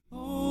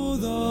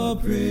All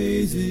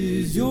praise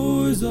is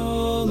yours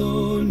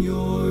alone.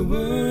 You're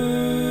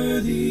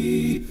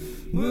worthy,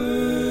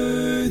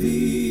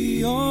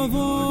 worthy of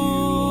all.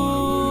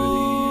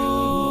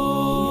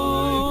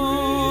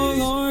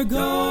 Our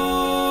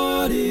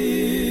God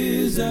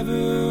is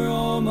ever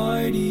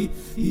almighty.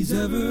 He's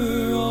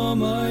ever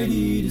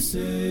almighty to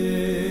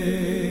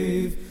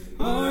save.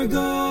 Our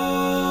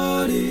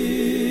God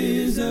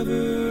is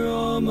ever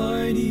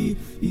almighty.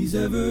 He's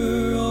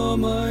ever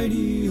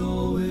almighty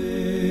always.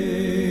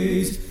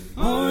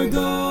 Our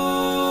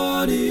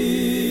God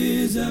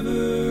is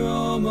ever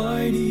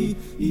almighty.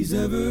 He's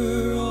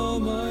ever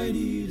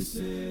almighty to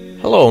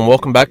save. Hello and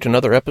welcome back to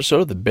another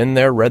episode of the Been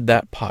There, Read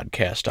That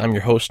podcast. I'm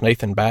your host,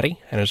 Nathan Batty,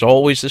 and as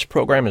always, this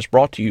program is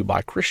brought to you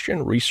by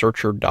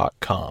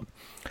ChristianResearcher.com.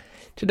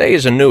 Today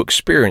is a new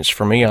experience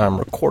for me. I'm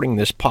recording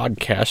this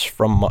podcast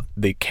from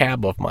the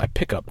cab of my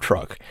pickup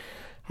truck.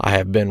 I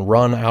have been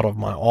run out of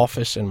my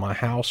office in my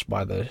house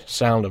by the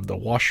sound of the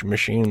washing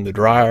machine, the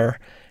dryer,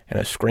 and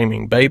a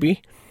screaming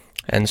baby.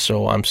 And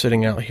so I'm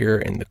sitting out here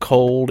in the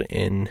cold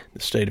in the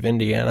state of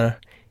Indiana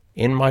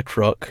in my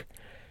truck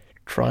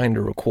trying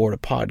to record a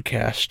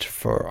podcast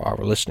for our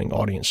listening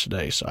audience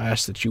today. So I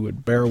ask that you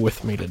would bear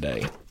with me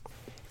today.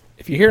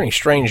 If you hear any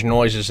strange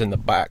noises in the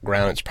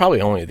background, it's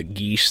probably only the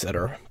geese that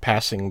are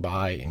passing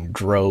by in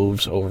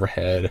droves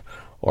overhead,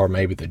 or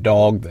maybe the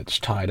dog that's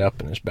tied up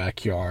in his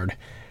backyard.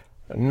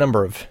 A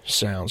number of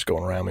sounds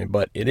going around me,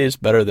 but it is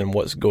better than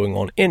what's going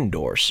on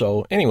indoors.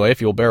 So anyway, if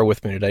you'll bear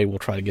with me today, we'll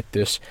try to get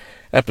this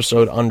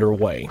episode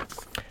underway.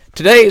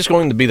 Today is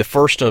going to be the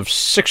first of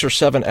 6 or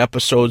 7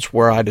 episodes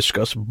where I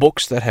discuss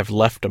books that have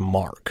left a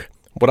mark.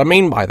 What I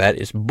mean by that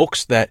is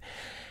books that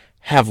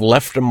have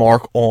left a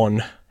mark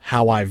on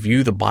how I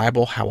view the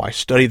Bible, how I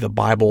study the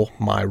Bible,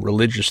 my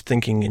religious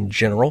thinking in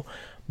general,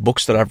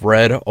 books that I've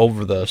read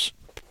over the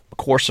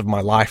course of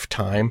my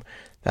lifetime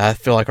that I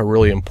feel like are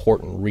really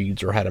important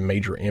reads or had a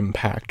major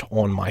impact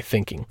on my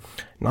thinking.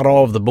 Not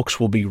all of the books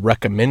will be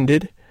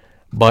recommended,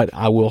 but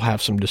I will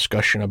have some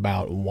discussion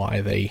about why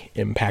they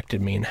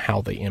impacted me and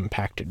how they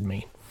impacted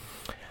me.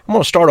 I'm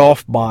going to start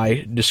off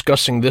by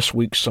discussing this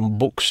week some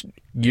books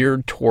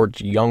geared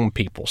towards young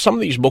people. Some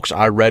of these books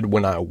I read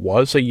when I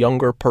was a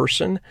younger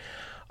person.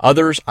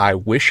 Others I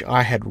wish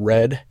I had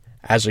read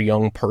as a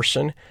young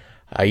person.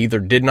 I either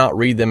did not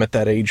read them at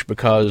that age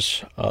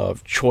because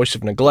of choice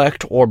of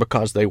neglect or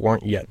because they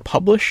weren't yet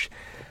published.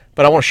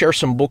 But I want to share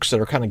some books that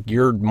are kind of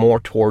geared more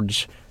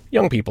towards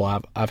young people.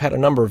 I've had a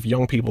number of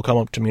young people come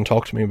up to me and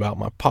talk to me about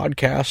my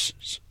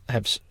podcasts,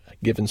 have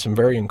given some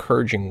very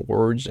encouraging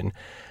words, and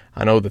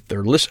I know that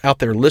they're out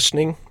there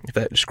listening. If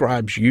that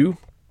describes you,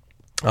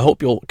 I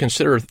hope you'll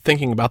consider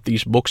thinking about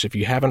these books. If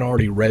you haven't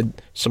already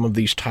read some of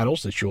these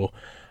titles, that you'll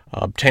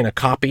obtain a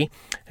copy.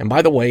 And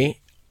by the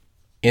way,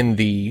 in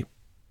the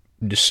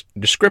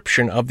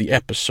description of the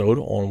episode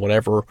on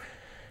whatever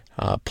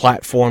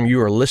platform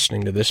you are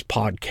listening to this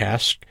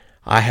podcast,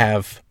 I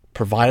have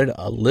provided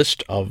a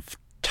list of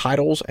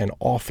titles and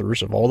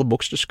authors of all the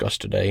books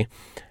discussed today,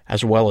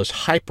 as well as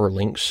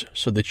hyperlinks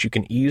so that you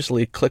can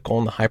easily click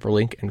on the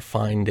hyperlink and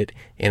find it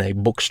in a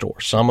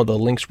bookstore. Some of the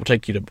links will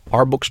take you to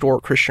our bookstore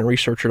at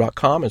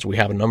ChristianResearcher.com, as we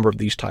have a number of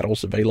these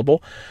titles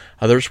available.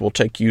 Others will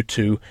take you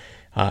to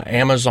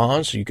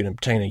Amazon, so you can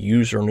obtain a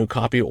used or new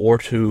copy, or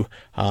to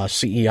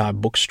CEI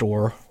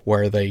Bookstore,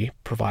 where they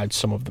provide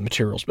some of the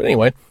materials. But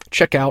anyway,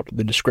 check out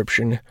the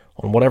description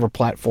on whatever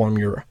platform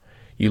you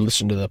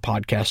listen to the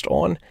podcast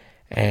on,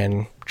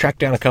 and track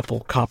down a couple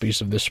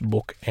copies of this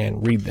book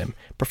and read them.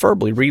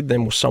 Preferably read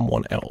them with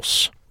someone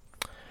else.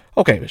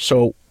 Okay,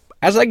 so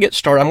as I get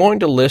started, I'm going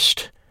to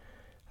list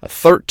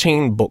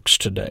 13 books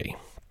today.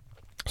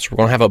 So we're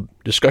going to have a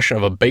discussion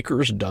of a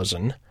baker's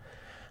dozen.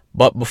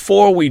 But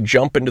before we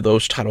jump into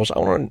those titles, I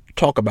want to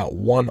talk about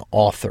one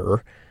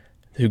author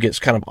who gets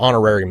kind of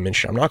honorary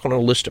mention. I'm not going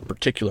to list a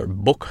particular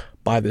book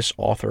by this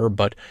author,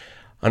 but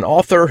an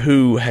author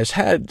who has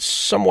had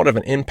somewhat of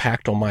an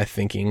impact on my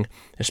thinking,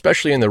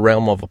 especially in the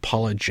realm of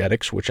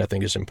apologetics, which I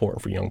think is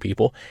important for young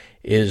people,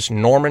 is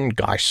Norman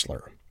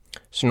Geisler.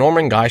 So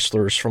Norman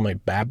Geisler is from a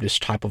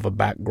Baptist type of a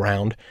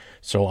background,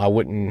 so I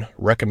wouldn't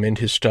recommend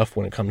his stuff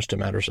when it comes to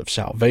matters of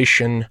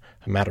salvation,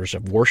 matters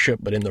of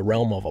worship, but in the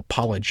realm of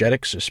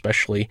apologetics,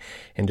 especially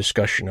in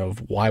discussion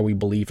of why we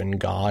believe in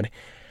God,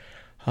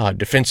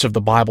 defense of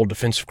the Bible,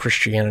 defense of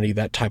Christianity,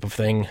 that type of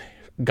thing,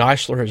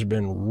 Geisler has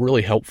been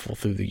really helpful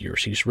through the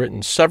years. He's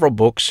written several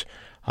books,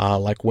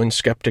 like When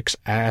Skeptics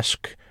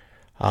Ask.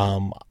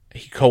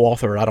 He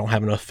co-authored I Don't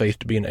Have Enough Faith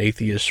to Be an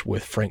Atheist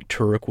with Frank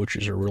Turek, which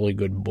is a really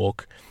good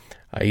book.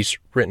 He's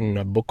written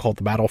a book called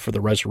The Battle for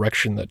the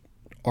Resurrection that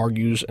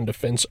argues in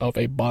defense of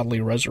a bodily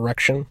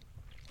resurrection.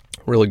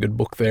 Really good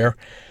book there.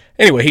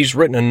 Anyway, he's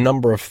written a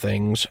number of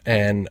things,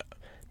 and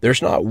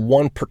there's not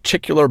one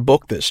particular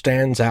book that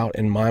stands out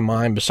in my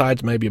mind,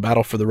 besides maybe A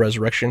Battle for the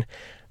Resurrection,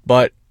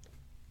 but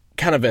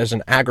kind of as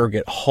an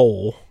aggregate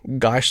whole,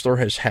 Geisler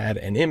has had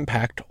an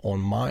impact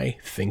on my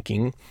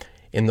thinking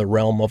in the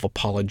realm of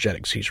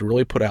apologetics. He's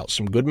really put out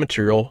some good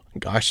material.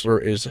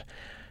 Geisler is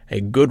a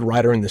good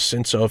writer in the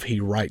sense of he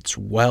writes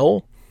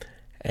well,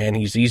 and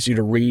he's easy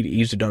to read,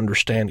 easy to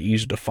understand,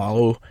 easy to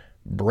follow,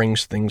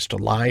 brings things to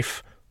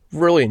life.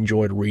 Really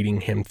enjoyed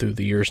reading him through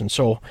the years, and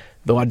so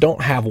though I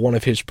don't have one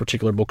of his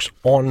particular books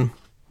on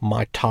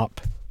my top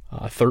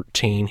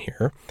 13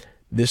 here,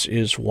 this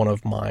is one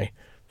of my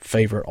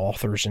favorite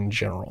authors in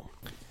general.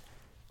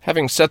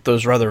 Having set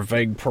those rather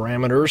vague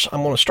parameters,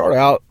 I'm going to start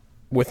out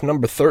with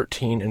number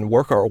 13 and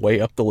work our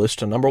way up the list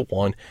to number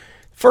 1.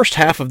 First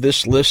half of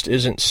this list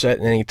isn't set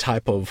in any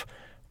type of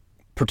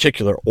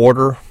particular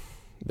order.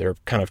 They're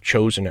kind of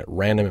chosen at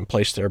random and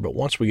placed there, but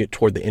once we get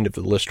toward the end of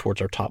the list,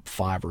 towards our top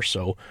 5 or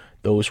so,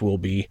 those will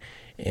be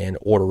in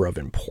order of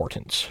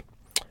importance.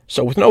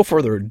 So with no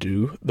further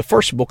ado, the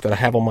first book that I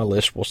have on my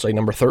list, we'll say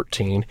number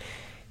 13,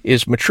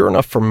 is Mature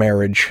Enough for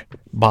Marriage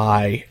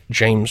by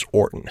James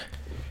Orton.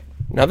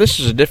 Now, this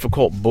is a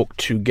difficult book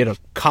to get a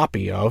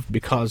copy of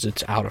because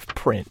it's out of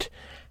print.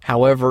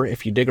 However,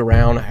 if you dig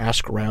around,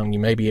 ask around, you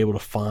may be able to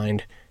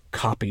find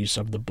copies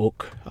of the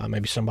book.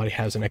 Maybe somebody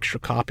has an extra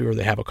copy or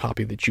they have a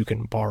copy that you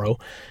can borrow.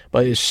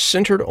 But it's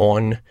centered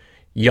on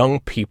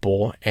young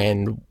people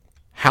and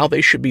how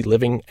they should be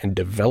living and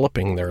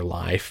developing their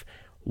life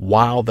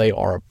while they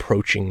are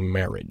approaching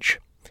marriage.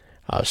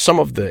 Some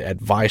of the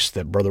advice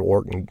that Brother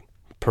Orton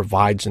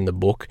provides in the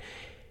book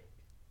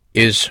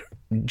is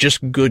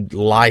just good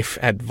life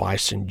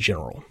advice in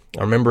general.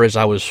 I remember as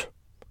I was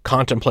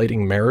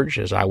contemplating marriage,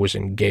 as I was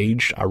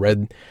engaged, I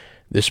read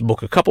this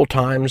book a couple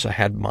times. I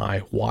had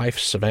my wife,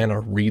 Savannah,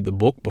 read the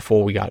book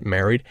before we got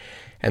married,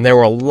 and there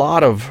were a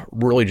lot of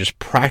really just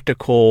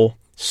practical,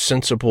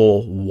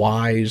 sensible,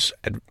 wise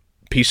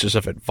pieces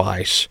of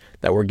advice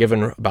that were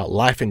given about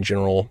life in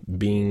general,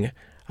 being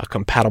a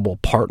compatible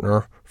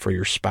partner for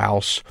your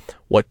spouse,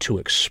 what to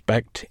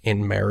expect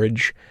in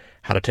marriage,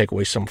 how to take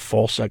away some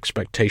false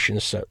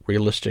expectations, set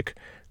realistic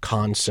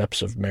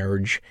concepts of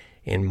marriage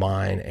in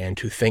mind, and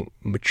to think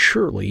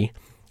maturely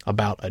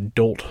about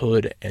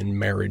adulthood and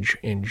marriage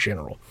in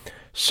general.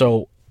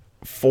 So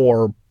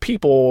for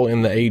people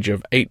in the age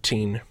of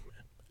 18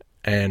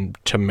 and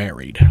to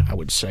married, I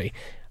would say,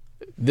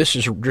 this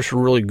is just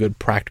really good,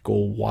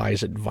 practical,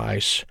 wise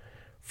advice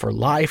for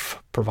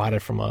life,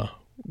 provided from a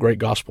great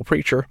gospel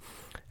preacher.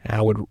 And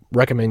I would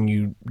recommend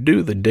you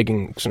do the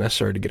digging that's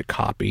necessary to get a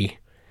copy,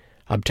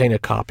 obtain a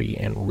copy,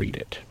 and read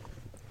it.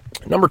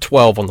 Number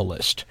 12 on the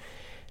list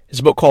is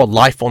a book called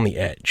Life on the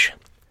Edge.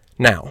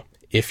 Now,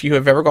 if you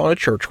have ever gone to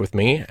church with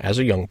me as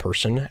a young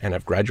person and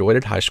have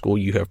graduated high school,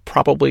 you have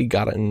probably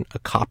gotten a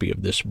copy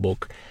of this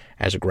book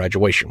as a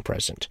graduation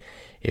present.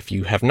 If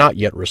you have not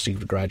yet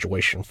received a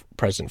graduation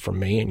present from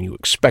me and you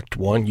expect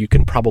one, you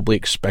can probably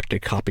expect a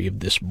copy of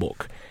this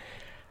book.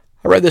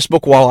 I read this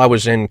book while I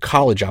was in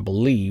college, I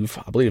believe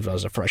I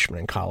was a freshman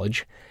in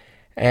college,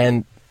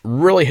 and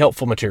really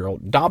helpful material.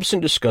 Dobson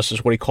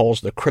discusses what he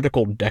calls the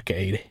critical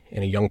decade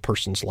in a young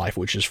person's life,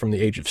 which is from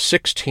the age of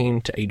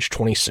 16 to age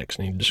 26.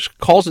 And he just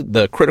calls it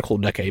the critical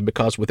decade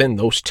because within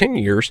those 10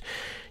 years,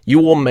 you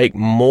will make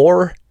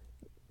more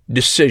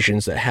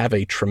decisions that have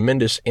a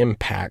tremendous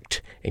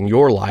impact in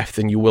your life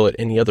than you will at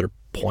any other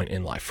point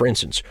in life. For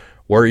instance,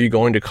 where are you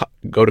going to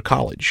go to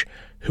college?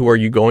 Who are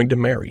you going to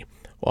marry?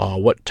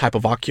 What type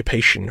of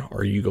occupation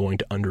are you going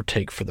to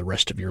undertake for the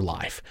rest of your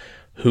life?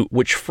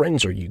 Which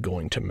friends are you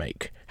going to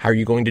make? How are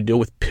you going to deal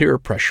with peer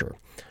pressure?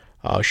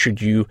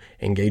 Should you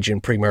engage in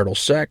premarital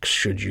sex?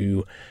 Should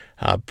you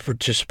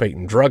participate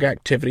in drug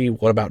activity?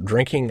 What about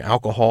drinking,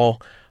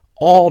 alcohol?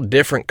 All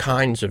different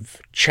kinds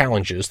of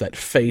challenges that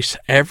face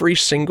every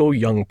single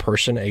young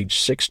person aged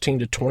 16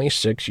 to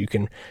 26. You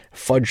can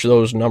fudge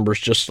those numbers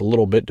just a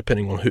little bit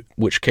depending on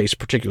which case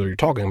particular you're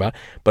talking about.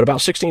 But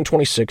about 16 to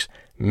 26,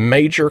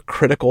 major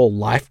critical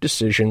life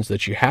decisions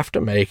that you have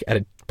to make at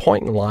a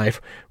point in life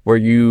where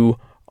you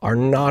are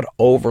not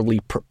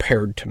overly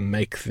prepared to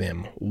make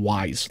them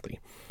wisely.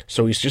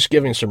 So he's just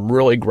giving some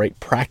really great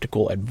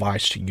practical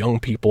advice to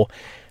young people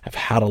of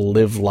how to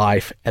live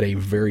life at a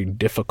very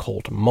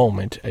difficult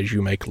moment as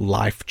you make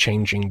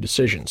life-changing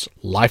decisions.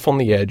 Life on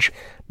the Edge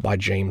by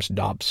James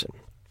Dobson.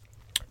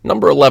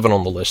 Number 11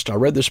 on the list. I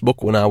read this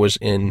book when I was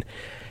in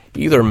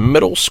either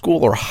middle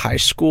school or high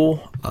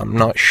school. I'm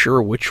not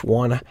sure which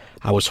one.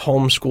 I was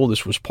homeschooled.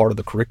 This was part of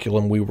the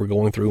curriculum we were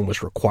going through and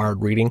was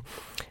required reading.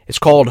 It's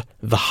called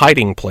The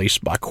Hiding Place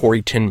by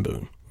Corrie ten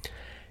Boom.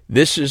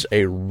 This is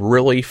a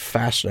really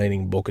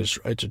fascinating book. It's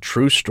a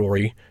true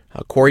story.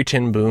 Corrie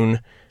ten Boom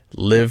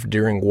lived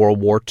during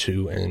World War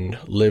II and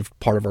lived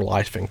part of her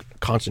life in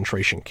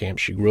concentration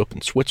camps. She grew up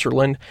in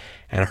Switzerland,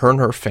 and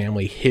her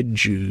family hid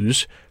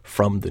Jews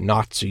from the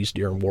Nazis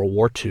during World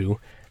War II.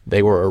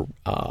 They were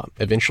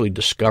eventually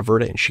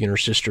discovered, and she and her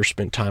sister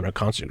spent time in a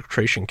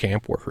concentration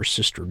camp where her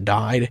sister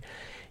died.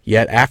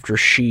 Yet after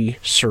she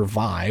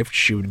survived,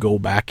 she would go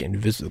back and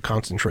visit the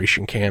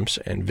concentration camps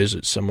and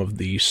visit some of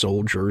the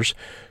soldiers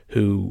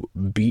who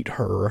beat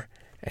her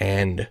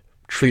and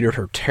treated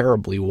her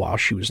terribly while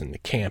she was in the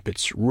camp.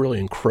 It's a really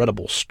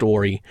incredible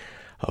story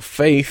of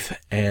faith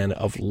and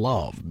of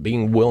love,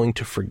 being willing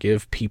to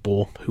forgive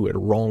people who had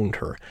wronged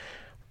her.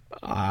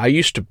 I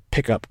used to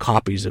pick up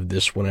copies of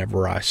this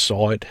whenever I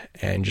saw it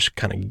and just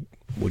kind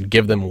of would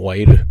give them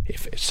away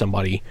if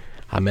somebody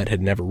I met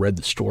had never read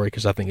the story,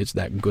 because I think it's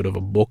that good of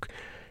a book.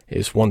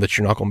 It's one that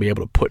you're not going to be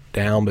able to put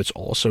down, but it's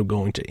also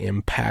going to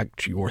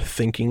impact your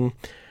thinking,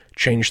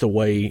 change the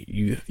way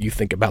you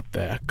think about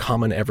the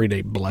common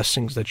everyday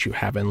blessings that you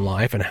have in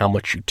life and how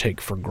much you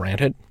take for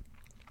granted.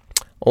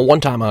 Well,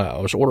 one time I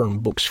was ordering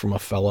books from a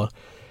fella,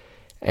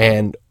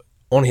 and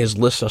on his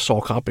list I saw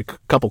a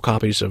couple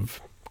copies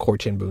of Corrie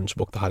ten Boom's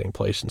book, The Hiding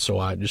Place, and so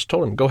I just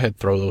told him, go ahead,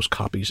 throw those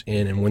copies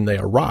in. And when they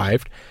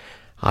arrived,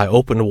 I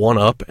opened one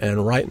up,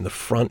 and right in the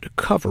front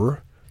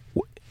cover,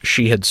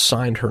 she had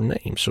signed her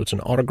name. So it's an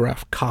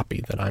autographed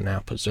copy that I now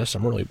possess.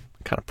 I'm really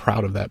kind of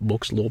proud of that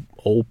book. It's a little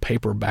old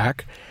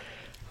paperback,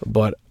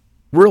 but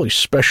really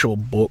special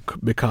book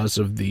because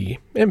of the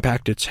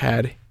impact it's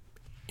had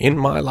in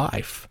my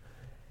life,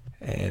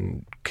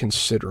 and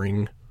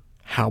considering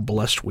how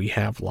blessed we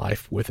have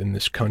life within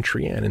this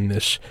country and in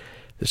this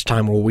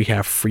time where we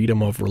have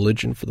freedom of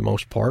religion for the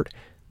most part.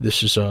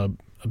 This is a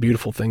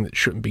beautiful thing that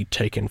shouldn't be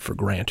taken for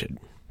granted.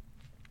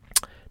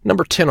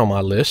 Number 10 on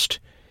my list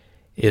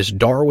is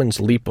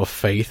Darwin's Leap of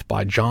Faith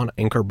by John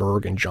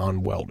Ankerberg and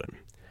John Weldon.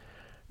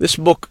 This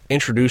book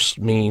introduced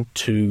me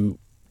to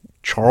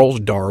Charles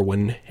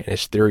Darwin and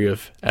his theory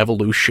of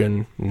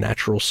evolution,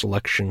 natural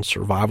selection,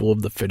 survival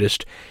of the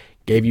fittest,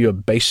 gave you a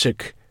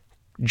basic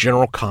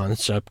general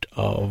concept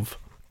of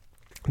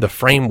the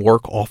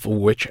framework off of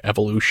which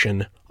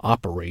evolution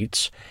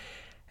operates,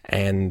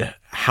 and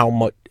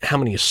how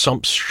many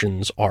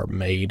assumptions are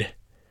made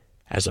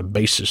as a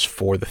basis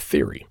for the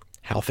theory.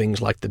 How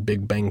things like the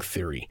Big Bang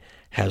Theory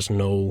has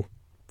no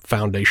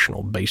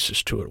foundational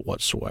basis to it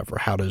whatsoever.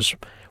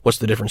 What's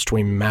the difference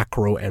between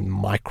macro and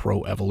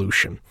micro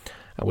evolution?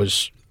 I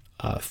was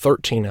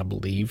 13, I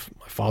believe.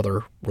 My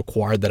father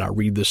required that I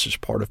read this as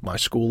part of my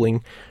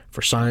schooling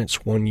for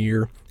science one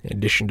year, in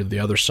addition to the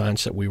other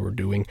science that we were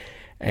doing.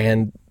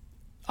 And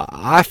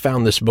I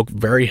found this book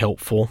very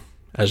helpful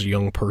as a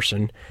young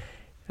person.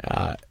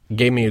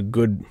 Gave me a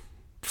good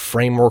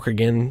framework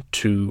again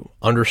to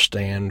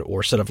understand, or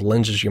a set of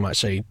lenses, you might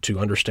say, to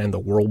understand the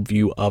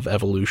worldview of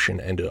evolution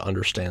and to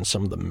understand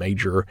some of the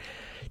major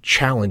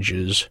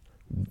challenges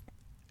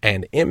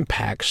and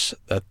impacts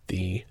that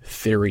the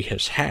theory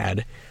has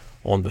had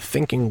on the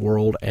thinking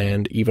world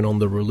and even on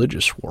the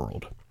religious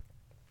world.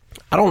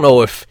 I don't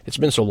know if it's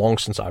been so long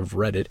since I've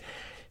read it.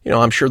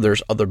 I'm sure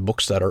there's other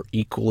books that are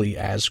equally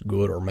as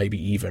good or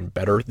maybe even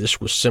better. This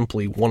was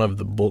simply one of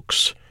the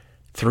books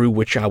through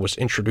which I was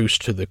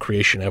introduced to the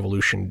creation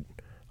evolution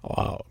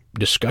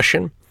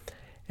discussion,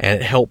 and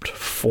it helped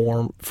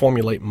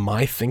formulate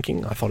my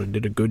thinking. I thought it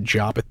did a good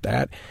job at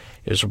that.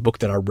 It was a book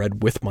that I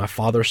read with my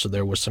father, so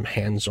there was some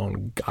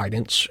hands-on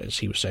guidance as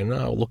he was saying,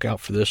 no, look out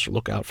for this, or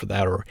look out for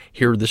that, or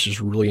here, this is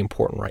really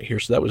important right here.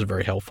 So that was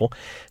very helpful.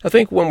 I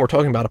think when we're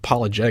talking about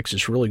apologetics,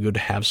 it's really good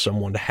to have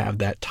someone to have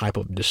that type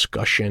of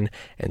discussion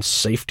and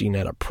safety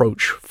net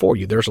approach for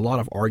you. There's a lot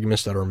of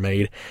arguments that are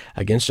made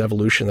against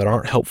evolution that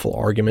aren't helpful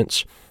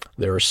arguments.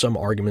 There are some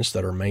arguments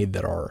that are made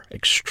that are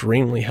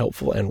extremely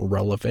helpful and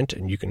relevant,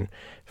 and you can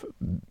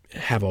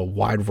have a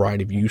wide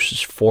variety of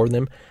uses for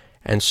them.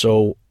 And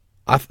so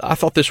I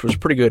thought this was a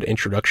pretty good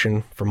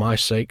introduction for my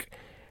sake.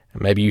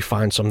 Maybe you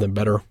find something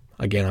better.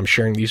 Again, I'm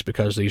sharing these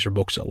because these are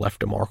books that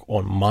left a mark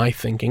on my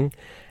thinking,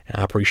 and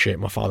I appreciate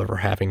my father for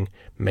having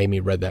made me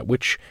read that,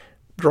 which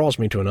draws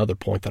me to another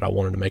point that I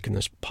wanted to make in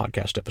this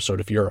podcast episode.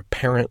 If you're a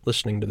parent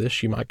listening to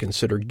this, you might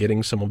consider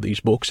getting some of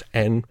these books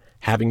and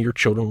having your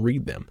children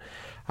read them.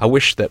 I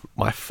wish that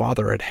my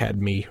father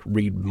had me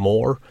read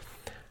more.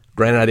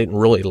 Granted, I didn't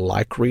really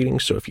like reading,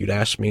 so if you'd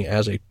asked me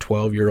as a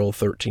 12-year-old,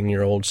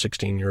 13-year-old,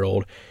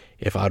 16-year-old,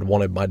 if I'd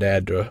wanted my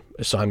dad to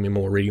assign me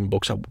more reading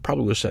books, I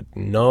probably would have said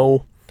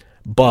no.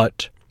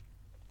 But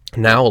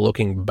now,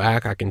 looking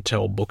back, I can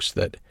tell books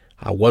that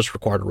I was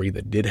required to read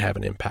that did have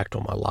an impact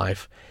on my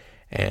life,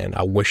 and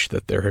I wish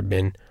that there had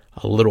been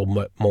a little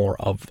bit more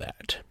of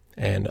that.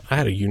 And I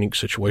had a unique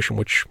situation,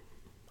 which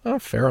a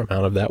fair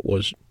amount of that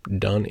was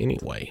done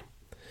anyway.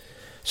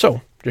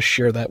 So, just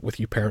share that with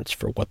you parents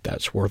for what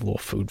that's worth, a little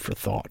food for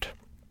thought.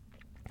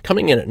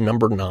 Coming in at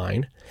number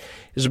 9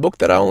 is a book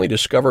that I only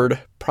discovered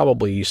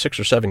probably 6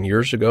 or 7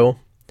 years ago,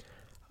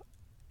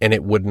 and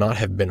it would not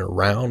have been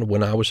around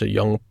when I was a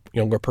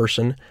younger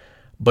person,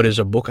 but is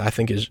a book I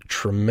think is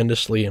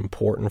tremendously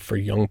important for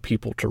young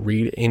people to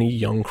read, any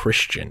young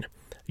Christian.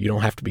 You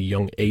don't have to be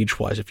young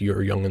age-wise if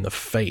you're young in the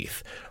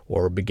faith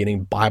or a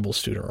beginning Bible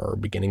student or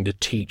beginning to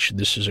teach.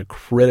 This is a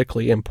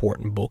critically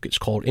important book. It's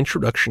called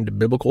Introduction to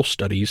Biblical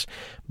Studies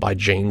by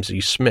James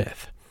E.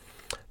 Smith.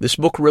 This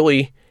book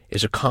really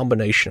is a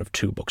combination of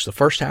two books. The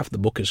first half of the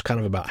book is kind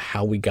of about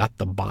how we got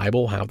the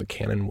Bible, how the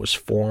canon was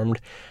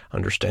formed,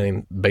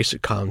 understanding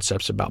basic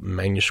concepts about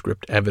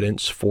manuscript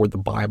evidence for the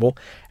Bible.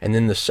 And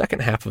then the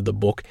second half of the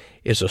book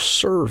is a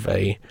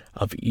survey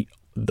of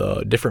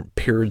the different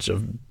periods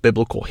of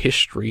biblical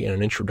history and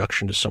an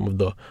introduction to some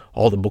of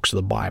all the books of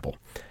the Bible.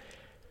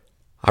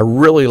 I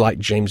really like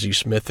James E.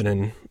 Smith, and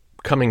in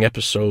coming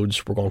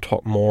episodes, we're going to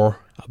talk more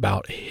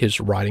about his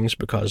writings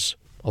because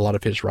a lot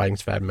of his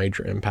writings have had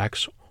major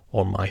impacts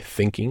on my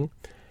thinking.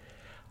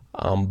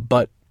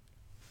 But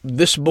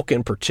this book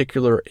in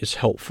particular is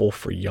helpful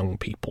for young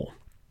people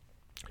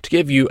to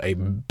give you a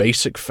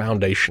basic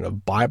foundation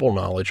of Bible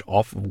knowledge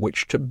off of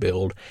which to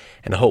build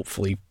and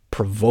hopefully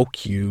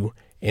provoke you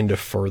into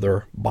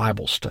further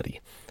Bible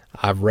study.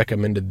 I've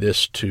recommended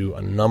this to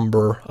a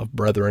number of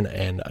brethren,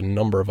 and a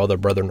number of other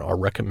brethren are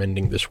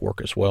recommending this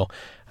work as well.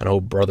 I know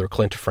Brother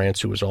Clint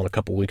France, who was on a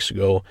couple weeks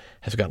ago,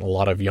 has gotten a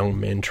lot of young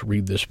men to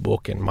read this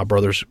book, and my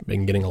brother's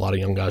been getting a lot of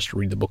young guys to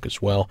read the book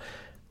as well.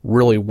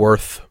 Really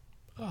worth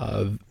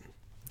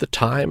the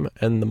time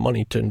and the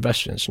money to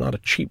invest in. It's not a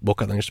cheap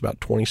book. I think it's about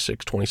 $26,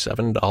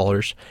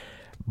 $27,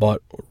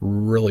 but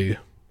really,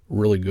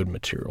 really good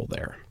material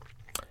there.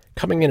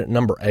 Coming in at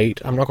number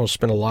 8, I'm not going to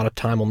spend a lot of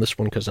time on this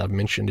one because I've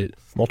mentioned it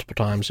multiple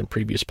times in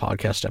previous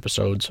podcast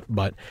episodes,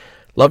 but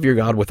Love Your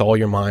God with All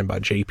Your Mind by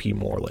J.P.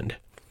 Moreland.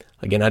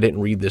 Again, I didn't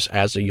read this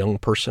as a young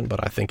person,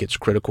 but I think it's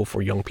critical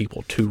for young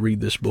people to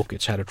read this book.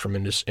 It's had a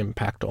tremendous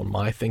impact on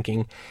my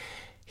thinking.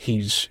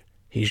 He's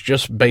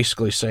just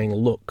basically saying,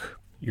 look,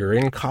 you're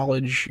in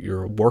college,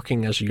 you're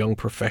working as a young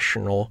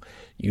professional,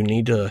 you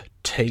need to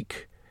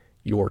take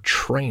your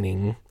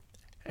training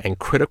and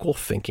critical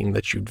thinking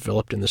that you've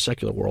developed in the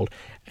secular world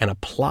and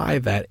apply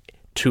that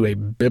to a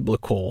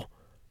biblical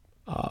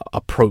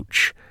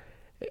approach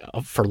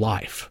for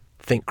life.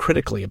 Think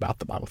critically about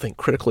the Bible. Think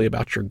critically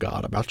about your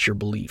God, about your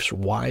beliefs.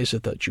 Why is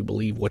it that you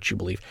believe what you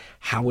believe?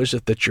 How is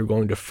it that you're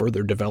going to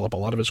further develop? A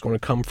lot of it's going to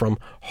come from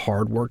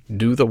hard work.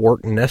 Do the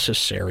work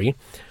necessary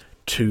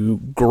to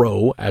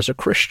grow as a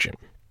Christian.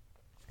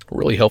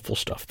 Really helpful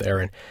stuff there.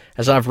 And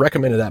as I've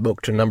recommended that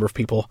book to a number of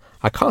people,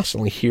 I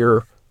constantly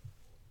hear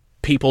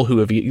people who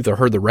have either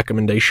heard the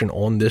recommendation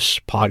on this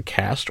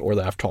podcast or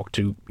that I've talked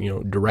to,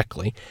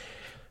 directly,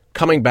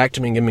 coming back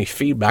to me and giving me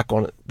feedback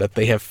on it that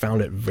they have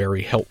found it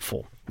very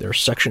helpful. There are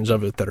sections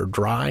of it that are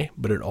dry,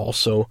 but it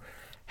also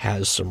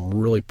has some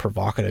really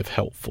provocative,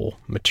 helpful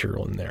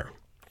material in there.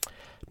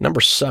 Number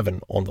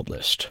 7 on the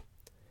list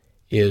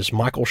is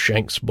Michael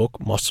Shank's book,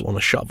 Muscle and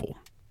a Shovel.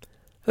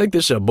 I think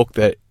this is a book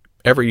that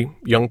every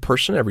young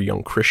person, every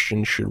young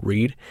Christian should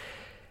read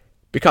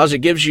because it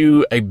gives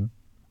you a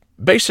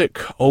basic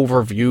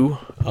overview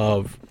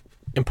of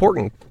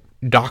important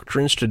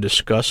doctrines to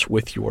discuss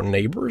with your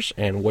neighbors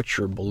and what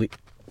your belief,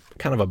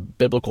 kind of a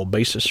biblical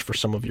basis for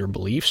some of your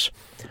beliefs,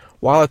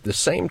 while at the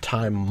same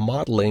time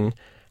modeling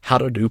how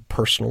to do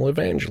personal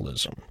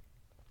evangelism.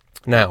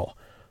 Now,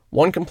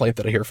 one complaint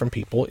that I hear from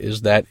people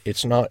is that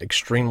it's not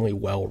extremely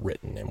well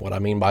written, and what I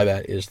mean by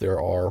that is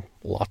there are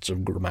lots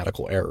of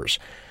grammatical errors.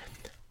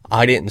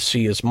 I didn't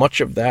see as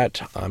much of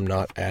that. I'm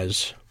not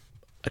as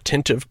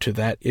attentive to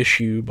that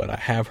issue, but I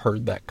have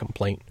heard that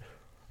complaint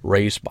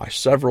raised by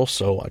several,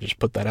 so I just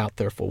put that out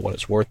there for what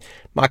it's worth.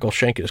 Michael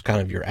Shank is kind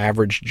of your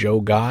average Joe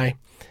guy,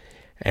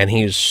 and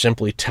he is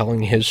simply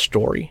telling his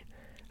story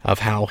of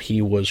how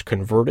he was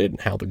converted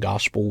and how the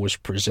gospel was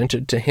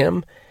presented to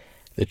him.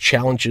 The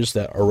challenges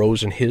that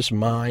arose in his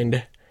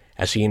mind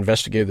as he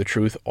investigated the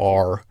truth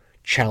are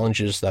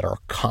challenges that are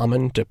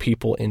common to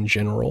people in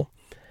general.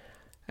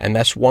 And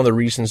that's one of the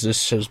reasons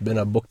this has been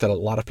a book that a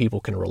lot of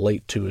people can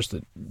relate to, is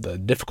the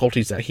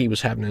difficulties that he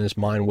was having in his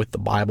mind with the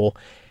Bible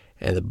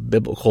and the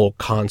biblical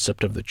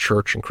concept of the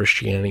church and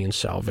Christianity and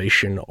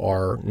salvation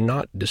are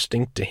not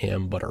distinct to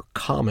him, but are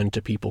common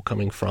to people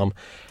coming from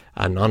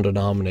a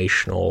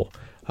non-denominational,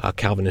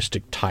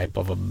 Calvinistic type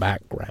of a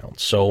background.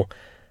 So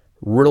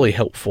really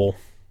helpful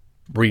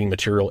reading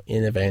material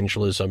in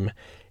evangelism.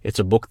 It's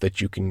a book that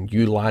you can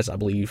utilize, I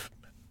believe,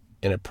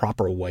 in a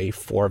proper way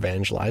for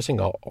evangelizing.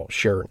 I'll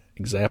share an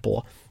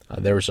example.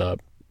 There's a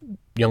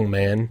young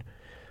man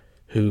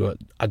who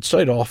I'd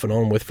studied off and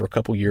on with for a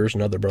couple years.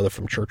 Another brother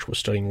from church was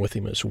studying with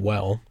him as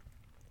well.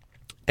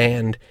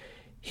 And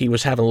he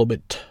was having a little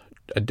bit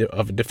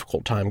of a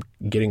difficult time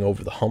getting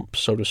over the hump,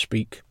 so to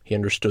speak. He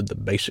understood the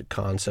basic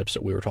concepts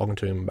that we were talking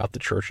to him about the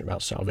church and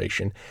about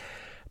salvation,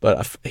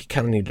 but he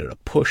kind of needed a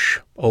push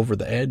over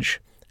the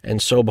edge.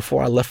 And so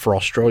before I left for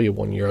Australia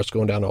one year, I was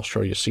going down to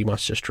Australia to see my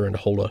sister and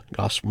to hold a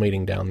gospel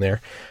meeting down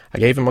there. I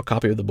gave him a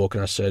copy of the book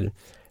and I said,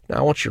 now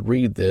I want you to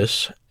read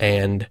this,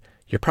 and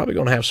you're probably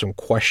going to have some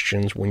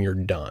questions when you're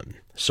done.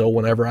 So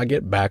whenever I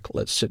get back,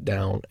 let's sit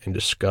down and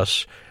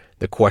discuss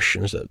the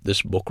questions that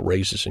this book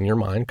raises in your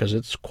mind, because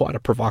it's quite a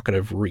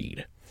provocative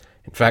read.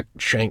 In fact,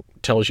 Shank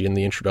tells you in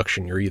the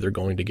introduction you're either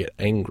going to get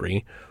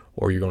angry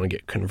or you're going to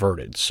get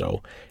converted.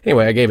 So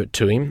anyway, I gave it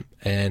to him,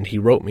 and he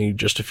wrote me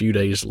just a few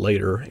days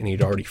later, and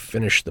he'd already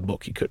finished the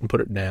book. He couldn't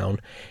put it down,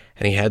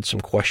 and he had some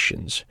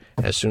questions.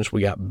 As soon as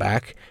we got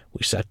back,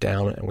 we sat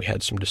down and we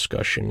had some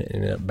discussion and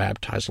ended up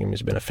baptizing him.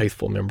 He's been a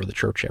faithful member of the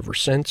church ever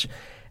since.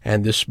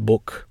 And this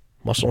book,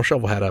 Muscle and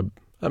Shovel, had a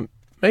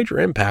major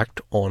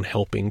impact on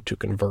helping to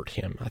convert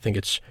him. I think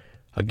it's,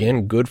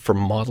 again, good for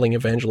modeling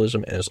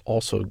evangelism, and is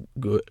also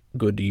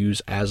good to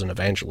use as an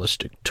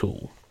evangelistic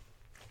tool.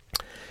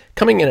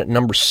 Coming in at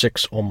number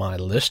 6 on my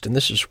list, and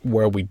this is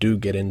where we do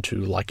get into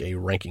like a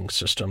ranking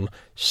system,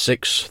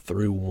 6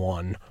 through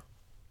 1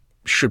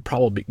 should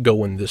probably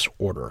go in this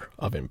order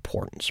of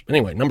importance. But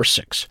anyway, number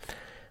 6,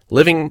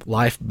 Living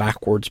Life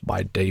Backwards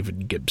by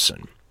David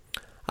Gibson.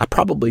 I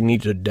probably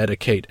need to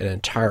dedicate an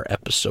entire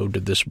episode to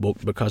this book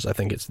because I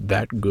think it's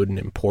that good and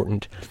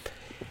important.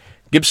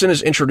 Gibson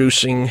is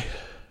introducing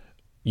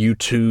you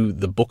to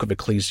the book of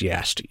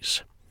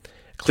Ecclesiastes.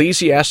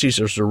 Ecclesiastes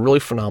is a really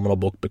phenomenal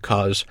book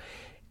because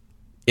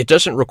it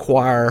doesn't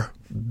require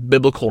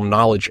biblical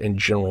knowledge in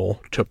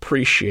general to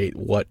appreciate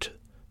what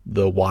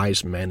the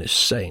wise man is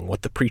saying,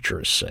 what the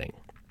preacher is saying.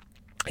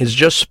 He's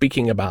just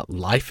speaking about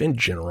life in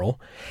general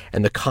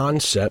and the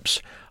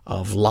concepts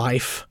of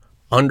life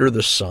under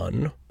the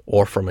sun,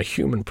 or from a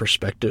human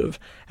perspective,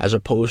 as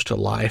opposed to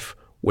life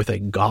with a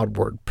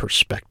Godward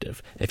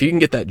perspective. If you can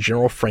get that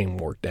general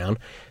framework down,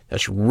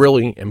 that's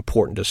really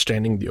important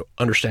to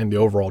understand the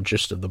overall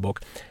gist of the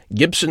book.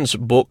 Gibson's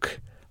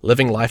book,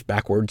 Living Life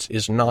Backwards,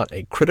 is not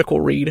a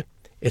critical read.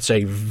 It's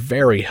a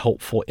very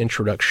helpful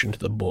introduction to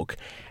the book,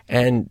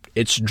 and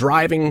its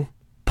driving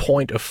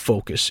point of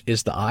focus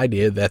is the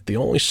idea that the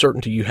only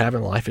certainty you have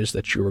in life is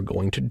that you are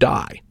going to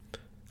die.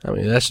 I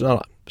mean, it's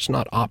not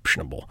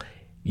optionable.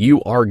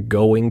 You are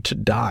going to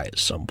die at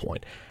some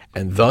point,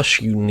 and thus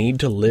you need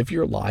to live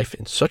your life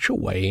in such a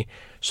way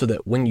so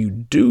that when you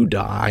do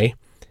die,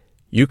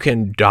 you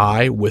can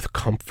die with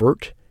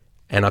comfort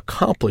and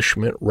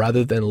accomplishment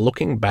rather than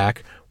looking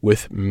back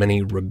with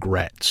many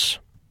regrets.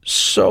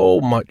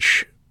 So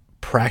much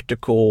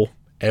practical,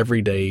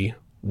 everyday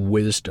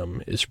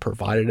wisdom is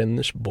provided in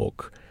this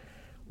book,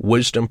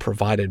 wisdom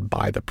provided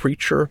by the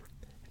preacher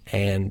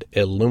and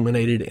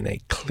illuminated in a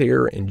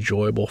clear,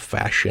 enjoyable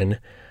fashion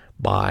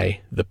by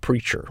the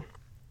preacher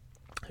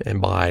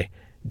and by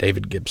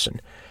David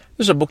Gibson.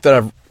 This is a book that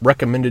I've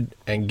recommended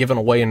and given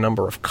away a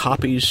number of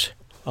copies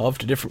of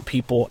to different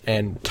people,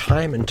 and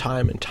time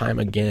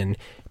again,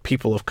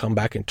 people have come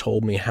back and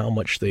told me how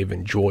much they've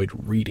enjoyed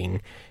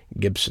reading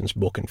Gibson's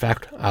book. In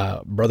fact,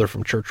 a brother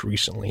from church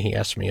recently, he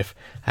asked me if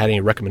I had any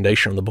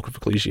recommendation on the book of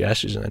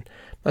Ecclesiastes, and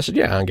I said,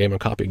 yeah, I gave him a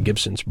copy of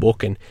Gibson's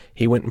book, and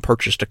he went and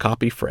purchased a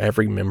copy for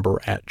every member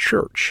at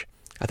church.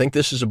 I think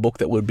this is a book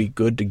that would be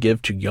good to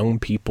give to young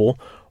people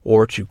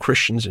or to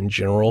Christians in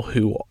general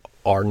who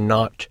are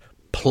not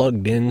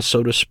plugged in,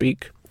 so to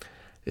speak.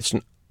 It's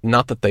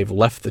not that they've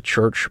left the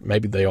church,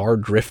 maybe they are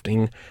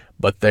drifting,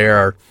 but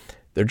they're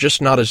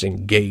just not as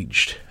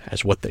engaged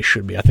as what they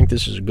should be. I think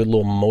this is a good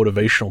little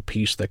motivational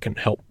piece that can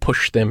help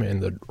push them in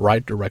the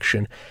right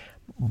direction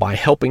by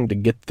helping to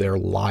get their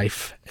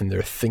life and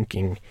their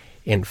thinking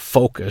in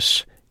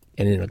focus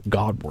and in a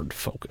Godward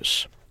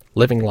focus.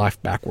 Living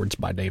Life Backwards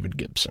by David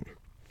Gibson.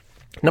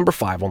 Number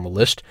 5 on the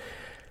list,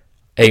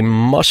 a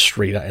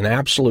must-read, an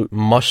absolute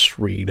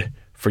must-read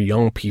for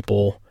young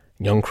people,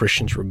 young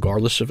Christians,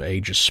 regardless of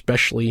age,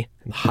 especially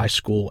in the high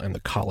school and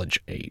the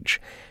college age.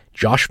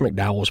 Josh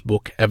McDowell's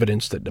book,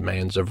 Evidence That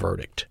Demands a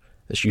Verdict.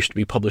 This used to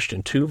be published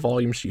in 2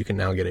 volumes. You can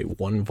now get a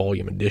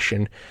 1-volume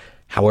edition.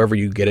 However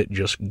you get it,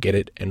 just get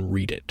it and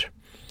read it.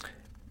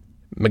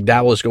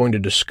 McDowell is going to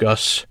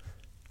discuss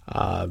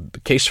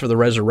the case for the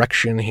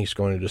resurrection. He's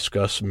going to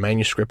discuss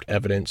manuscript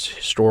evidence,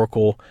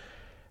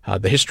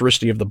 the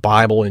historicity of the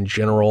Bible in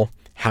general.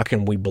 How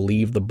can we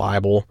believe the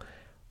Bible?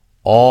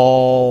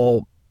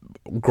 All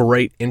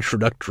great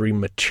introductory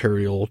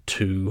material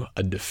to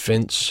a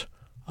defense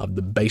of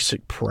the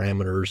basic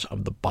parameters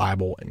of the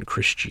Bible and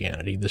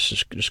Christianity. This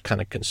is just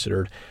kind of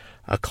considered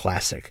a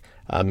classic.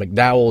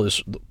 McDowell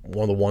is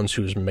one of the ones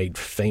who's made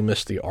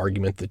famous the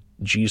argument that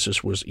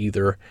Jesus was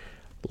either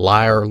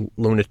liar,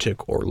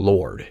 lunatic, or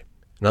Lord.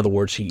 In other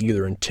words, he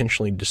either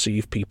intentionally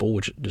deceived people,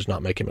 which does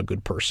not make him a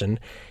good person,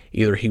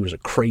 either he was a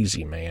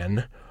crazy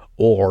man,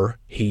 or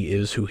he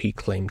is who he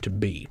claimed to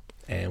be.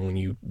 And when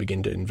you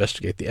begin to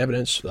investigate the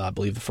evidence, I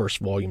believe the first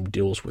volume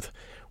deals with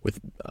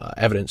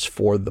evidence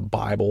for the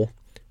Bible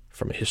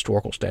from a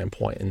historical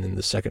standpoint, and then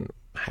the second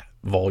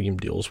volume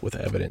deals with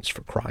evidence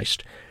for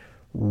Christ.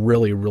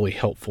 Really, really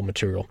helpful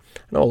material.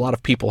 I know a lot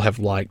of people have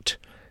liked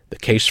The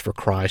Case for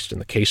Christ and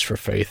The Case for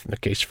Faith and The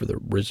Case for the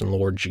Risen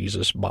Lord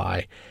Jesus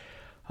by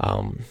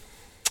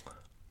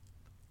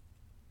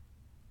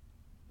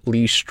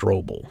Lee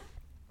Strobel.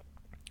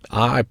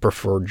 I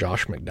prefer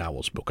Josh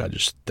McDowell's book. I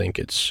just think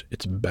it's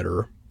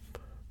better.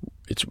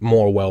 It's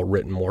more well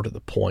written, more to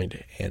the point,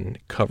 and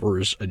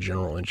covers a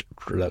general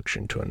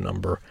introduction to a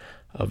number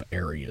of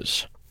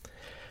areas.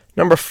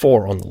 Number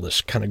 4 on the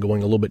list, kind of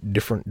going a little bit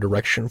different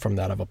direction from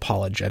that of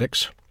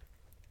apologetics.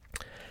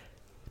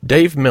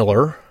 Dave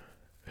Miller,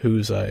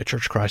 who's a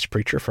Church of Christ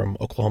preacher from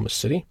Oklahoma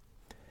City,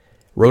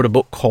 wrote a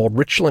book called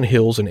Richland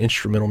Hills and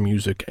Instrumental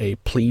Music, A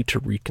Plea to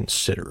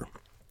Reconsider.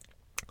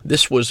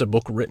 This was a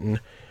book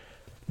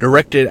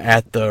directed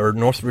at the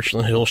North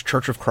Richland Hills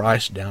Church of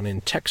Christ down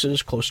in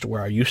Texas, close to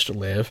where I used to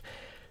live.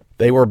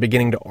 They were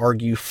beginning to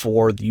argue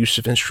for the use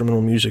of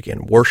instrumental music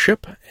in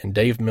worship, and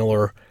Dave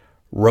Miller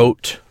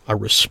wrote a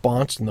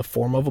response in the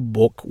form of a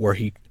book where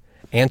he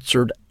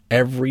answered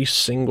every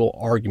single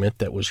argument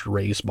that was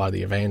raised by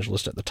the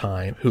evangelist at the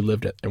time, who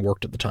lived and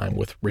worked at the time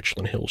with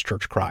Richland Hills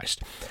Church of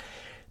Christ.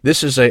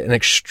 This is an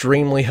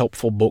extremely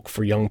helpful book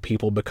for young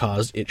people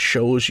because it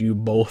shows you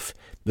both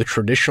the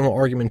traditional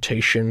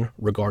argumentation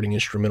regarding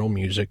instrumental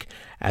music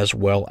as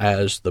well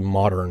as the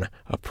modern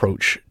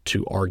approach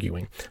to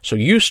arguing. So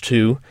used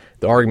to,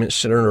 the argument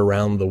centered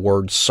around the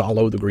word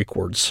solo, the Greek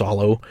word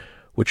solo,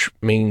 which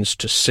means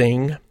to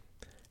sing,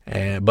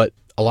 but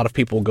a lot of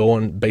people go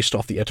on based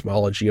off the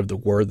etymology of the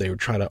word. They would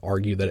try to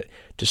argue that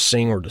to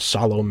sing or to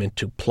solo meant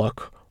to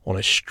pluck on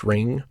a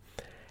string,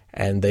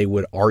 and they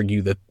would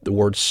argue that the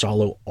word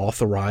solo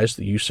authorized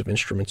the use of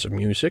instruments of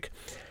music.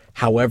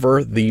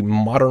 However, the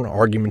modern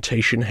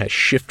argumentation has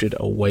shifted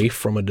away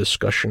from a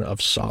discussion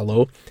of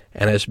solo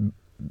and has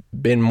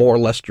been more or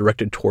less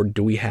directed toward,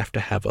 do we have to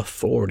have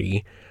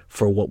authority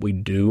for what we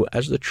do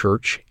as the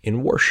church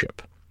in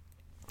worship?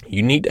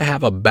 You need to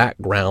have a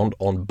background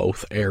on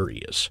both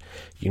areas.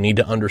 You need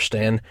to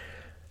understand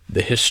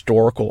the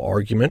historical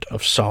argument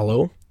of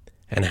solo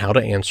and how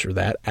to answer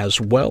that, as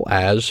well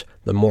as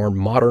the more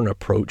modern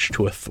approach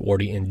to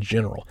authority in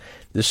general.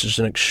 This is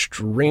an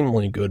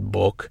extremely good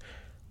book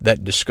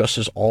that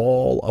discusses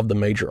all of the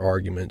major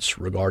arguments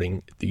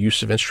regarding the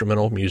use of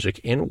instrumental music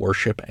in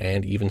worship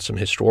and even some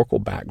historical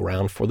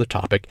background for the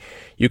topic.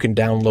 You can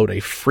download a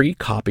free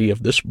copy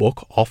of this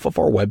book off of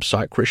our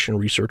website,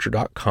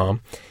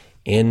 ChristianResearcher.com.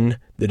 In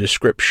the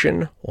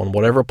description on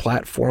whatever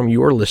platform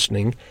you are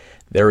listening,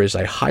 there is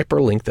a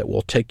hyperlink that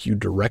will take you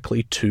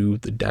directly to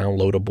the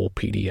downloadable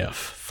PDF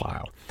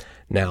file.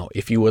 Now,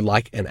 if you would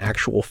like an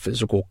actual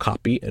physical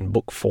copy in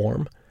book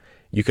form,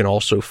 you can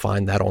also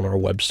find that on our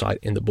website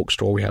in the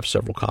bookstore. We have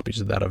several copies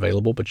of that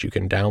available, but you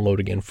can download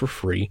again for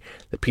free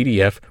the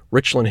PDF,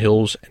 Richland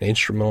Hills and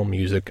Instrumental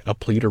Music, A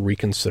Plea to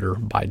Reconsider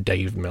by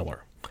Dave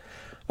Miller.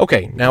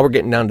 Okay, now we're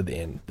getting down to the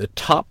end. The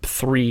top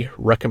 3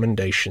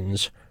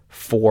 recommendations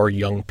for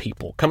young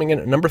people. Coming in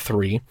at number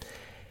 3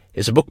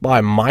 is a book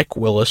by Mike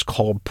Willis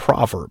called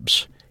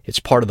Proverbs. It's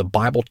part of the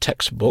Bible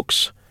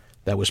textbooks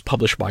that was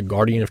published by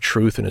Guardian of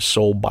Truth and is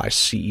sold by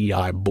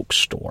CEI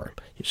Bookstore.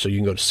 So you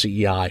can go to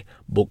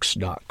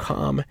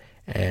ceibooks.com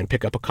and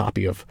pick up a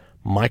copy of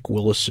Mike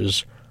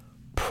Willis's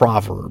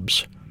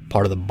Proverbs,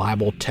 part of the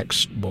Bible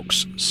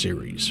textbooks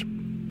series.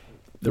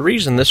 The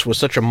reason this was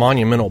such a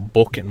monumental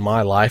book in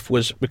my life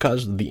was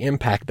because of the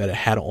impact that it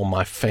had on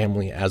my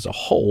family as a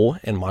whole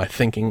and my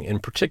thinking in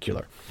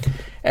particular.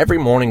 Every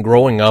morning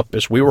growing up,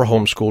 as we were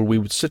homeschooled, we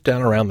would sit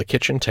down around the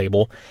kitchen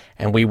table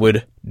and we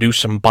would do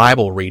some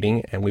Bible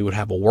reading, and we would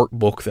have a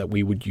workbook that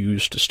we would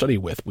use to study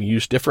with. We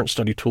used different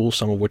study tools,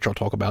 some of which I'll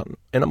talk about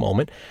in a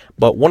moment,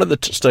 but one of the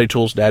study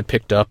tools Dad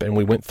picked up and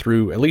we went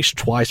through at least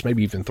twice,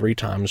 maybe even 3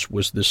 times,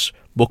 was this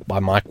book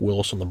by Mike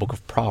Willis on the book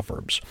of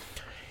Proverbs.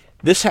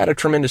 This had a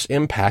tremendous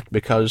impact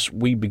because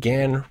we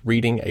began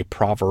reading a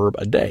proverb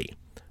a day.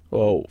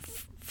 Well,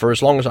 for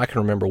as long as I can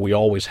remember, we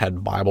always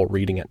had Bible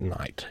reading at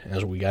night.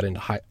 As we got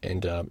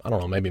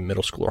into maybe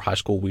middle school or high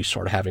school, we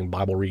started having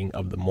Bible reading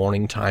of the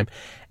morning time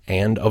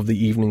and of the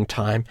evening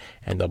time,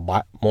 and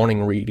the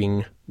morning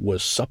reading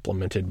was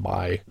supplemented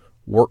by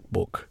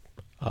workbook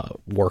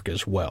work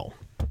as well.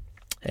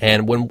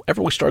 And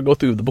whenever we started to go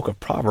through the book of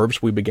Proverbs,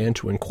 we began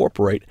to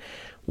incorporate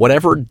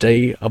whatever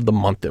day of the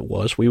month it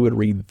was, we would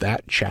read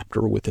that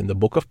chapter within the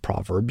book of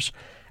Proverbs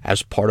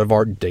as part of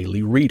our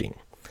daily reading.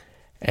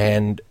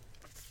 And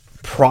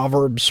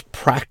Proverbs'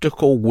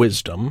 practical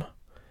wisdom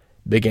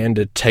began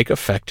to take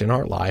effect in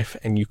our life,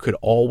 and you could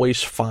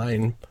always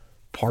find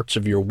parts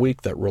of your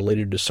week that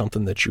related to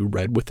something that you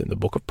read within the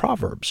book of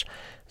Proverbs.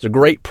 It's a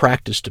great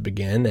practice to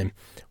begin, and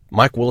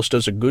Mike Willis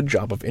does a good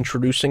job of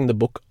introducing the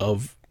book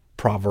of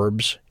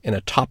Proverbs in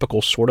a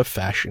topical sort of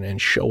fashion and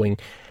showing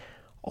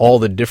all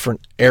the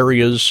different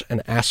areas and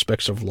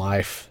aspects of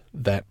life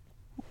that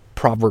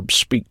Proverbs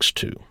speaks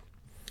to.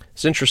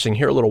 It's interesting,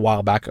 here a little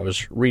while back I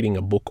was reading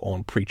a book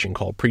on preaching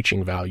called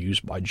Preaching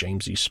Values by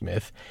James E.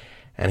 Smith,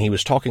 and he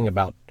was talking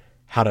about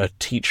how to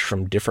teach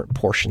from different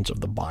portions of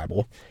the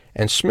Bible,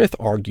 and Smith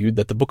argued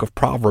that the book of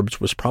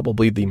Proverbs was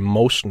probably the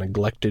most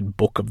neglected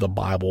book of the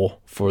Bible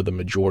for the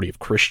majority of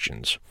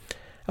Christians.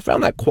 I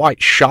found that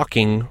quite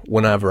shocking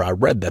whenever I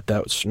read that.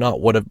 That's not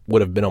what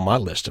would have been on my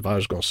list. If I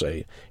was going to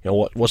say,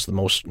 what's the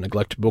most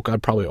neglected book,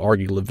 I'd probably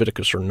argue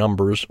Leviticus or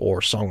Numbers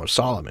or Song of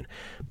Solomon.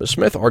 But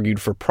Smith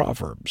argued for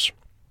Proverbs.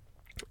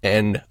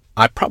 And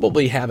I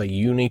probably have a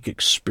unique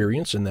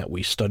experience in that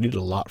we studied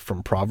a lot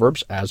from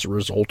Proverbs as a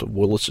result of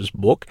Willis's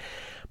book.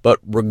 But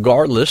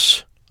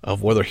regardless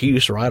of whether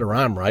he's right or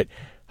I'm right,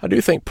 I do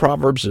think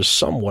Proverbs is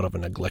somewhat of a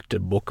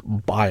neglected book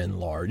by and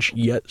large,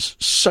 yet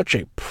such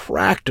a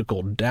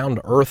practical,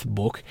 down-to-earth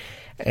book.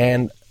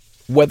 And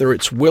whether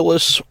it's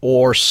Willis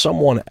or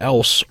someone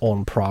else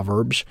on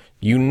Proverbs,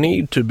 you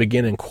need to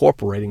begin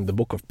incorporating the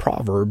book of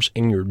Proverbs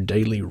in your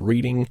daily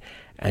reading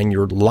and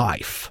your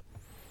life.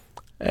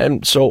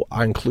 And so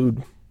I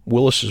include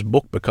Willis's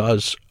book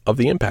because of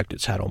the impact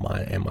it's had on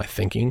my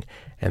thinking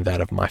and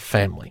that of my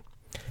family.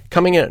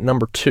 Coming in at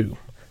number 2,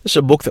 this is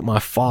a book that my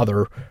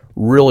father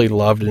really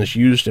loved and is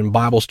used in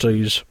Bible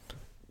studies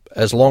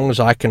as long as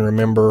I can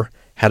remember,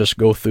 had us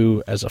go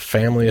through as a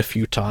family a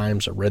few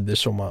times. I read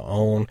this on my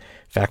own. In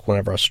fact,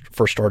 whenever I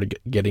first started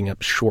getting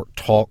up short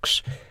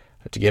talks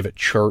to give at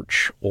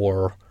church,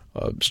 or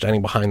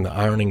standing behind the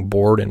ironing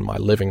board in my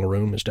living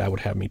room as Dad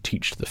would have me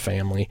teach to the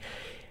family,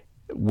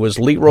 was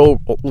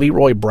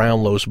Leroy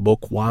Brownlow's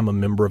book, Why I'm a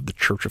Member of the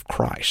Church of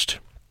Christ.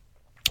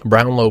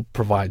 Brownlow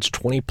provides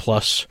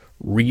 20-plus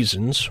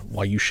reasons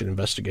why you should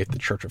investigate the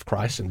Church of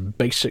Christ and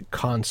basic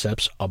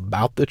concepts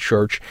about the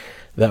church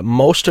that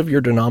most of your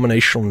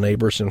denominational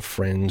neighbors and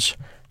friends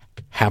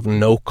have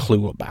no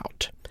clue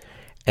about.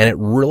 And it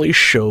really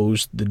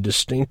shows the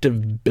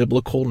distinctive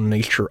biblical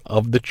nature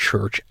of the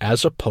church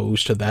as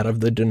opposed to that of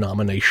the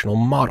denominational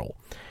model.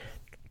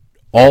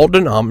 All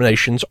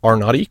denominations are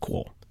not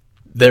equal.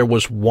 There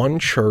was one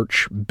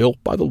church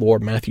built by the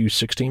Lord, Matthew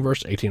 16,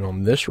 verse 18,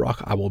 on this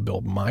rock I will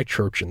build my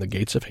church, and the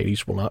gates of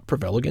Hades will not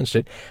prevail against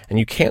it. And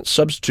you can't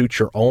substitute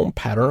your own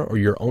pattern or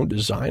your own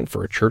design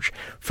for a church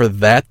for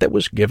that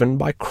was given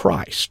by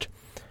Christ.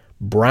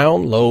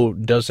 Brownlow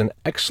does an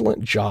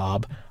excellent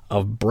job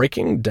of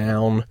breaking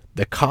down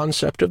the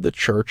concept of the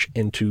church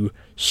into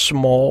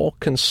small,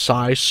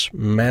 concise,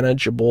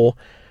 manageable,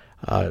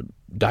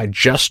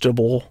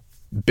 digestible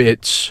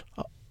bits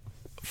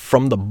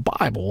from the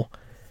Bible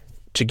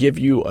to give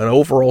you an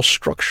overall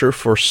structure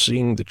for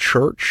seeing the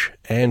church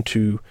and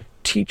to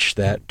teach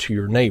that to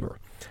your neighbor.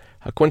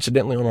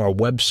 Coincidentally, on our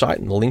website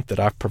and the link that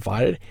I've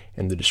provided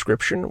in the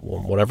description,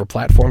 on whatever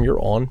platform you're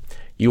on,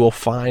 you will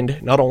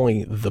find not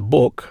only the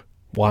book,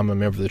 Why I'm a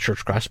Member of the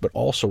Church of Christ, but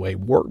also a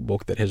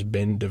workbook that has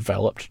been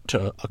developed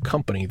to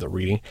accompany the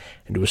reading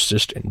and to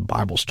assist in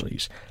Bible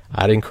studies.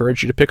 I'd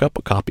encourage you to pick up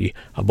a copy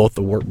of both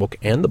the workbook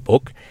and the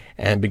book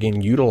and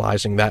begin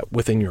utilizing that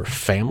within your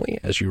family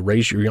as you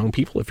raise your young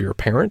people if you're a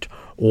parent,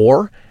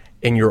 or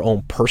in your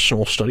own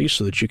personal studies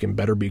so that you can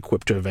better be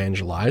equipped to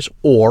evangelize,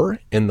 or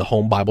in the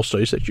home Bible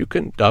studies that you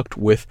conduct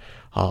with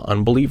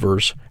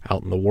unbelievers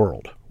out in the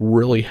world.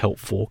 Really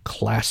helpful,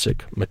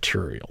 classic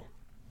material.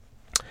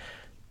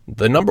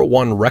 The number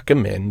one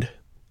recommend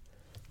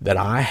that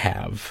I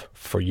have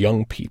for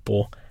young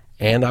people,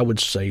 and I would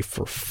say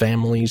for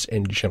families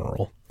in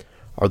general,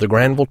 are the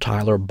Granville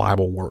Tyler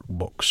Bible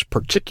workbooks,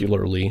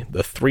 particularly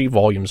the 3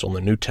 volumes on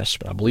the New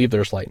Testament. I believe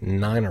there's like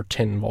 9 or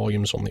 10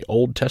 volumes on the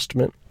Old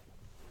Testament,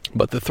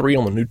 but the 3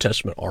 on the New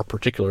Testament are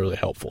particularly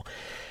helpful.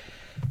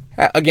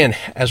 Again,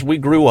 as we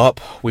grew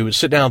up, we would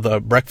sit down at the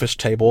breakfast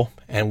table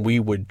and we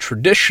would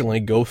traditionally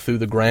go through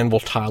the Granville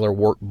Tyler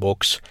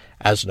workbooks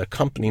as an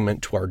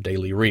accompaniment to our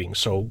daily reading.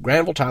 So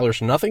Granville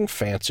Tyler's nothing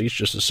fancy. It's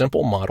just a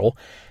simple model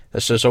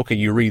that says, okay,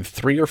 you read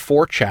 3 or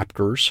 4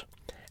 chapters,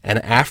 and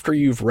after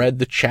you've read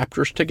the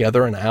chapters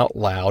together and out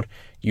loud,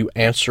 you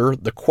answer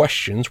the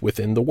questions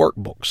within the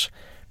workbooks.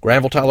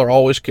 Granville Tyler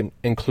always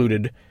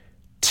included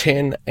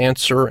 10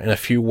 answer in a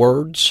few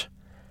words,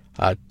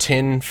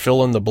 10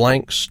 fill in the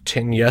blanks,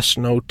 10 yes,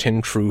 no,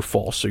 10 true,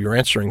 false. So you're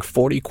answering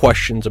 40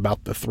 questions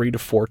about the 3 to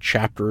 4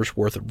 chapters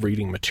worth of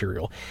reading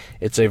material.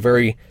 It's a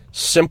very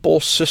simple,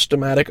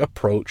 systematic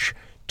approach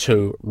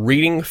to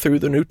reading through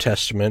the New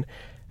Testament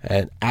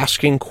and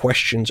asking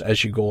questions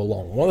as you go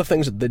along. One of the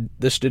things that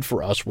this did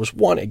for us was,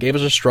 1, it gave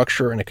us a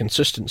structure and a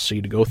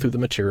consistency to go through the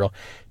material.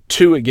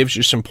 2, it gives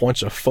you some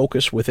points of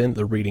focus within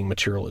the reading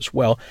material as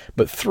well.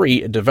 But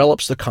 3, it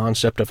develops the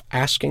concept of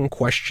asking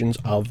questions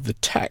of the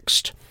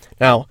text.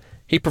 Now,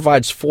 he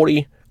provides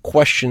 40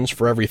 questions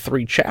for every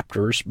 3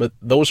 chapters, but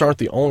those aren't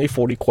the only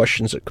 40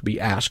 questions that could be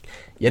asked,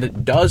 yet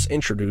it does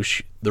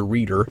introduce the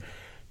reader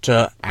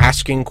to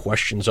asking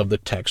questions of the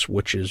text,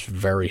 which is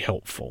very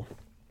helpful.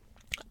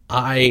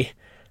 I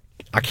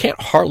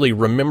can't hardly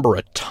remember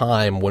a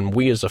time when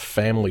we as a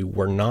family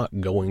were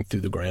not going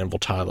through the Granville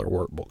Tyler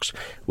workbooks.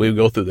 We would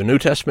go through the New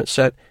Testament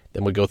set,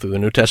 then we go through the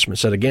New Testament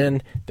set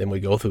again, then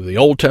we go through the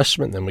Old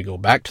Testament, then we go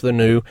back to the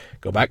New,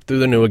 go back through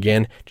the New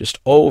again, just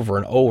over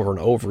and over and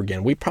over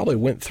again. We probably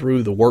went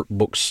through the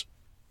workbooks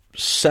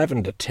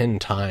 7 to 10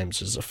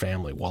 times as a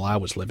family while I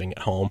was living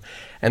at home,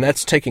 and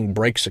that's taking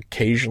breaks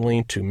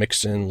occasionally to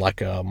mix in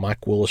like a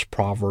Mike Willis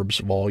Proverbs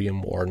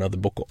volume or another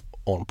book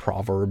on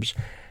Proverbs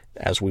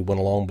as we went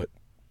along. But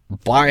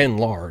by and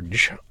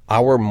large,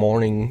 our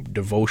morning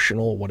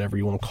devotional, whatever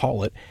you want to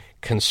call it,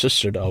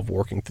 consisted of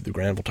working through the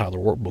Granville Tyler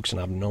workbooks, and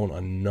I've known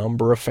a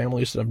number of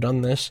families that have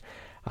done this.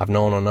 I've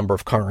known a number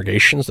of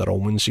congregations that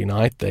on Wednesday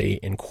night they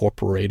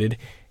incorporated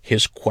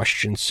his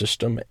question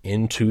system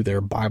into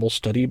their Bible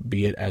study,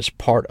 be it as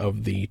part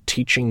of the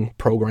teaching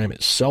program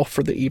itself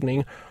for the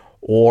evening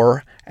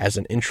or as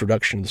an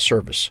introduction to the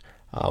service.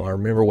 I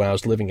remember when I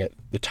was living at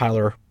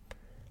the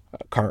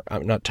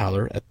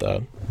at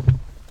the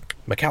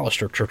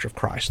McAllister Church of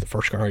Christ, the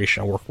first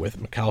congregation I worked with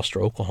in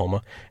McAllister,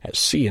 Oklahoma, at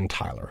C and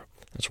Tyler.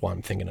 That's why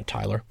I'm thinking of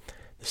Tyler.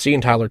 The C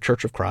and Tyler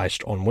Church of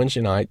Christ on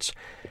Wednesday nights,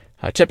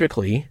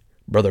 typically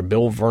Brother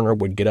Bill Verner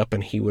would get up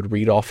and he would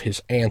read off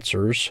his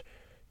answers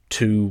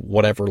to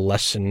whatever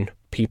lesson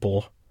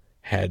people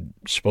had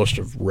supposed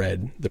to have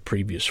read the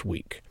previous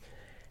week.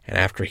 And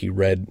after he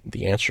read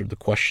the answer to the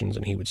questions,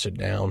 and he would sit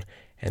down,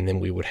 and then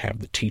we would have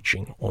the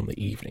teaching on the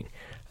evening.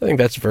 I think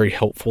that's very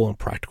helpful and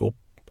practical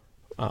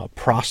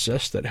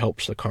process that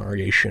helps the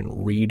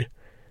congregation read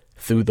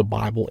through the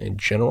Bible in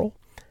general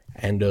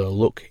and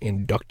look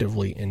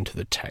inductively into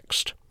the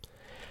text.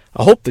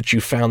 I hope that you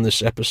found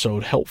this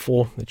episode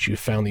helpful, that you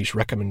found these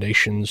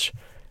recommendations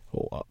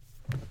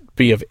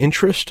be of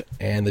interest,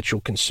 and that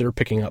you'll consider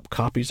picking up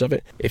copies of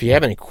it. If you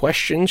have any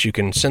questions, you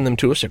can send them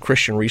to us at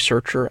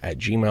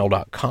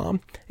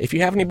christianresearcher@gmail.com. If you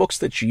have any books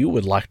that you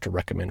would like to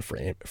recommend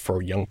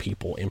for young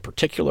people in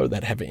particular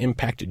that have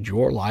impacted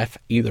your life,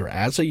 either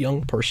as a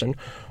young person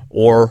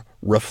or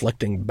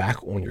reflecting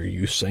back on your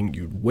youth, saying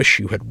you wish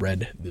you had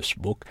read this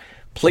book,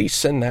 please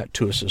send that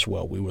to us as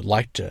well. We would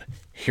like to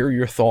hear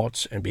your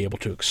thoughts and be able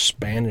to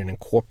expand and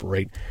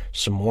incorporate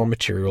some more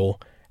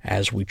material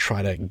as we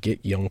try to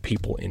get young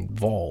people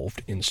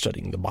involved in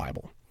studying the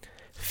Bible.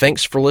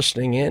 Thanks for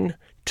listening in.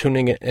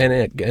 Tuning in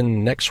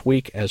again next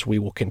week as we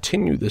will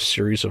continue this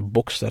series of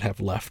books that have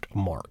left a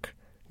mark.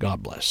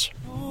 God bless.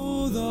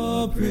 All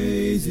the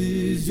praise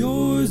is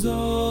yours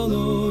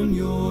alone.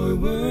 You're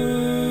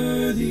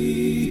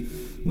worthy,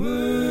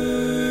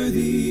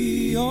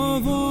 worthy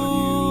of all.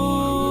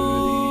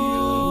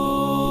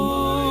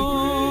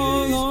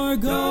 Our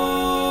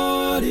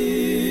God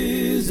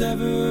is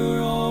ever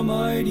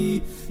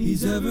almighty.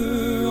 He's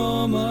ever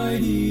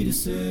almighty to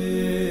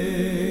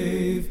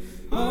save.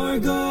 Our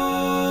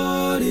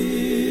God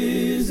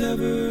is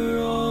ever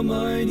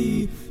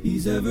almighty.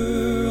 He's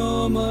ever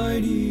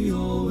almighty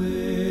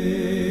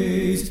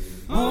always.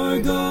 Our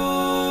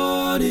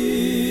God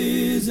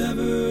is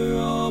ever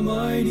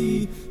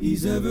almighty.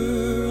 He's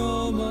ever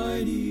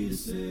almighty to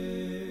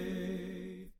save.